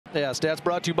Yeah, stats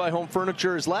brought to you by Home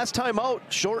Furniture. His last time out,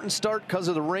 shortened start because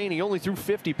of the rain. He only threw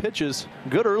 50 pitches.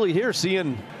 Good early here,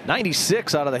 seeing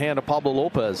 96 out of the hand of Pablo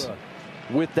Lopez.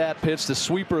 With that pitch, the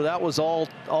sweeper, that was all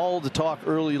the talk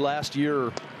early last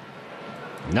year.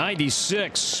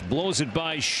 96, blows it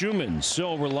by Schumann.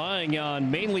 So relying on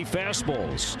mainly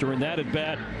fastballs during that at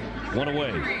bat. One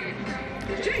away.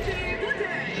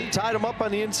 Tied him up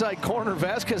on the inside corner.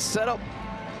 Vasquez set up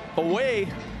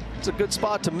away. It's a good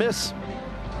spot to miss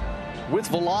with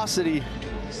velocity.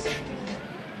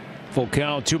 Full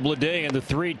count to Bleday, and the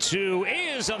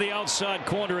 3-2 is on the outside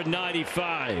corner at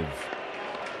 95.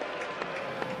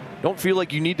 Don't feel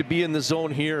like you need to be in the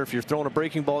zone here. If you're throwing a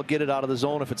breaking ball, get it out of the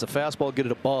zone. If it's a fastball, get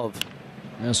it above.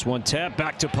 This one tap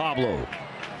back to Pablo.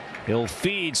 He'll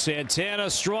feed Santana.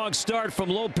 Strong start from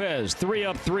Lopez. 3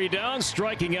 up, 3 down,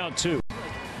 striking out 2.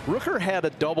 Rooker had a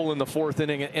double in the 4th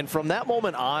inning, and from that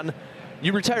moment on,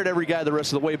 you retired every guy the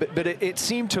rest of the way, but it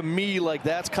seemed to me like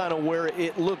that's kind of where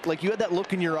it looked like you had that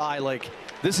look in your eye like,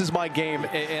 this is my game.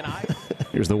 And I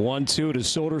Here's the 1-2 to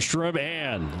Soderstrom,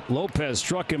 and Lopez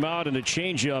struck him out in a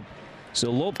changeup.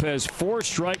 So Lopez 4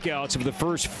 strikeouts of the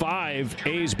first 5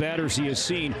 A's batters he has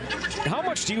seen. How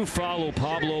much do you follow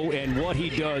Pablo and what he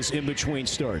does in between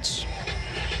starts?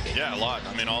 Yeah, a lot.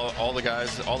 I mean, all the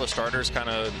guys, all the starters kind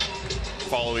of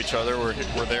follow each other.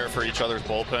 We're there for each other's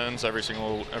bullpens every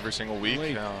single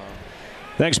week.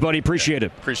 Thanks, buddy. Appreciate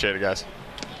it. Appreciate it, guys.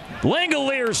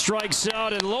 Langolier strikes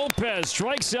out, and Lopez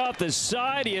strikes out the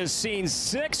side. He has seen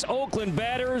 6 Oakland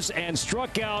batters and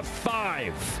struck out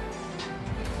 5.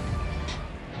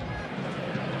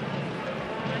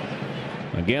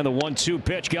 Again, the 1-2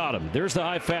 pitch got him. There's the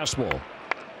high fastball.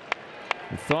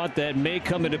 I thought that may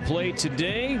come into play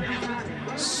today.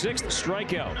 6th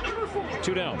strikeout.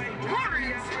 2 down.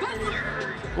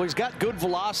 Well, he's got good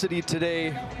velocity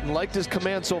today. Liked his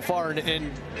command so far,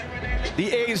 and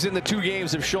the A's in the 2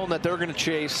 games have shown that they're going to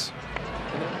chase.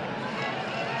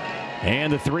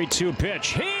 And the 3-2 pitch.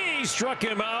 He struck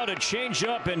him out. A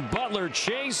changeup, and Butler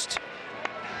chased.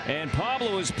 And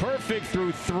Pablo is perfect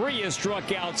through 3. Has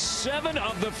struck out 7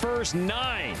 of the first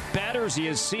 9 batters he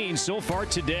has seen so far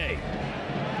today.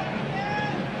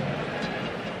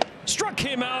 Struck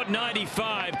him out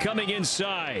 95 coming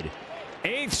inside.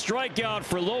 8th strikeout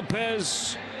for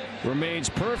Lopez. Remains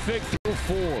perfect through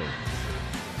 4.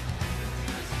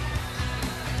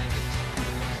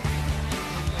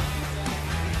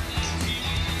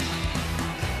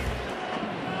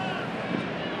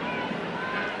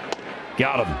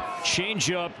 Got him.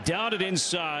 Changeup down it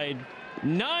inside.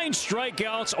 9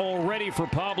 strikeouts already for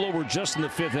Pablo. We're just in the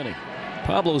 5th inning.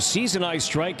 Pablo's season high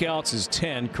strikeouts is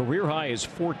 10. Career high is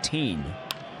 14.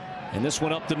 And this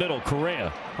one up the middle.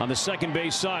 Correa on the second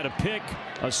base side. A pick,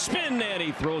 a spin, and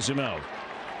he throws him out.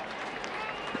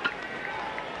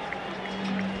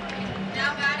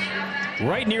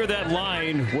 Right near that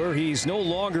line where he's no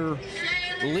longer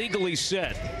legally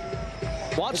set.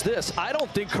 Watch this. I don't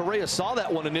think Correa saw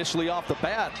that one initially off the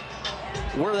bat.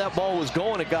 Where that ball was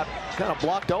going, it got kind of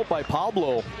blocked out by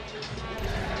Pablo.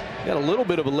 Got a little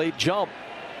bit of a late jump.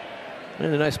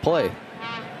 And a nice play.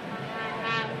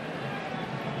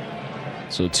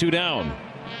 So 2 down.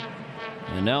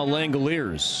 And now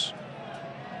Langoliers.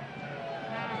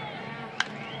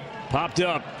 Popped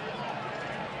up.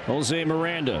 Jose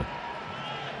Miranda.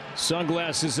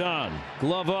 Sunglasses on.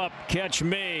 Glove up. Catch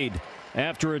made.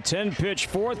 After a 10-pitch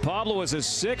 4th, Pablo is a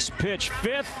 6-pitch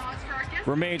 5th.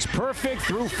 Remains perfect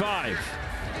through 5.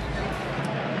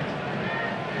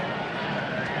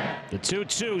 The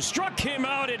 2-2 struck him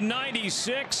out at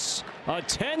 96. A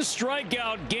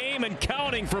 10-strikeout game and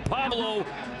counting for Pablo.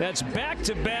 That's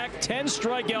back-to-back 10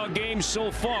 strikeout games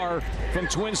so far from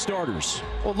Twin starters.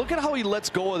 Well, look at how he lets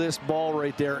go of this ball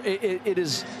right there. It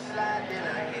is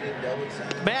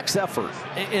max effort.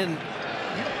 And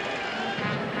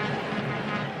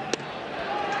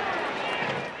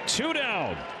 2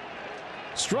 down.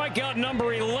 Strikeout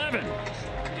number 11.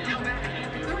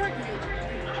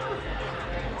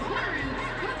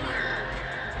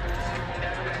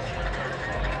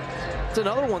 it's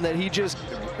another one that he just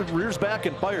rears back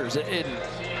and fires. And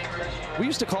we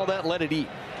used to call that let it eat.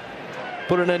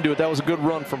 Put an end to it. That was a good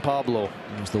run from Pablo.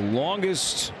 It was the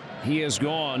longest he has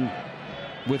gone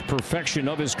with perfection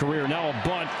of his career. Now a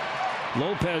bunt.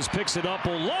 Lopez picks it up. A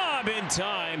lob in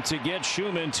time to get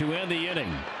Schumann to end the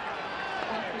inning.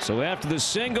 So after the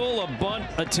single, a bunt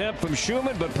attempt from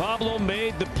Schumann, but Pablo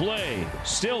made the play.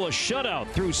 Still a shutout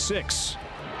through 6.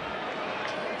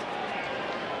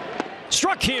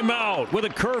 Struck him out with a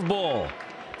curveball.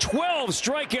 12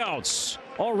 strikeouts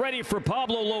already for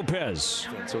Pablo Lopez.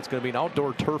 So it's going to be an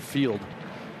outdoor turf field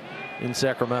in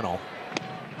Sacramento.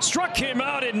 Struck him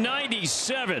out at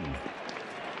 97.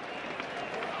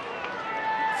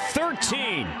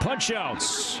 13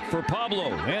 punch-outs for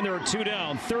Pablo, and there are 2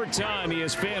 down. Third time he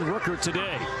has fanned Rooker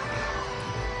today.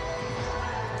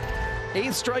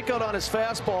 8th strikeout on his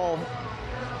fastball.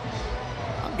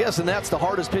 I'm guessing that's the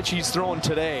hardest pitch he's thrown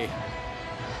today.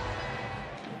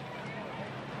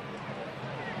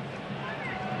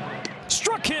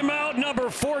 Struck him out, number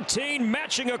 14,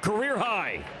 matching a career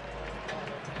high.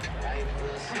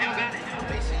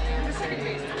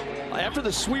 After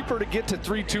the sweeper to get to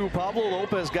 3-2, Pablo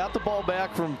Lopez got the ball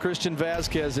back from Christian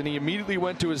Vazquez, and he immediately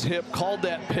went to his hip, called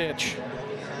that pitch.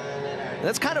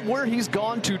 That's kind of where he's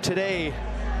gone to today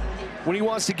when he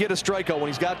wants to get a strikeout, when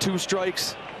he's got 2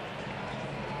 strikes.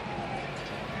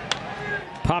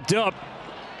 Popped up.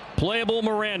 Playable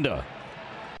Miranda.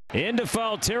 Into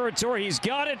foul territory. He's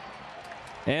got it.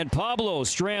 And Pablo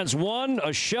strands 1, a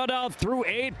shutout through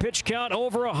 8, pitch count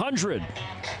over 100.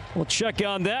 We'll check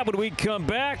on that when we come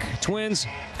back. Twins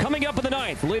coming up in the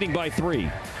 9th, leading by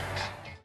 3.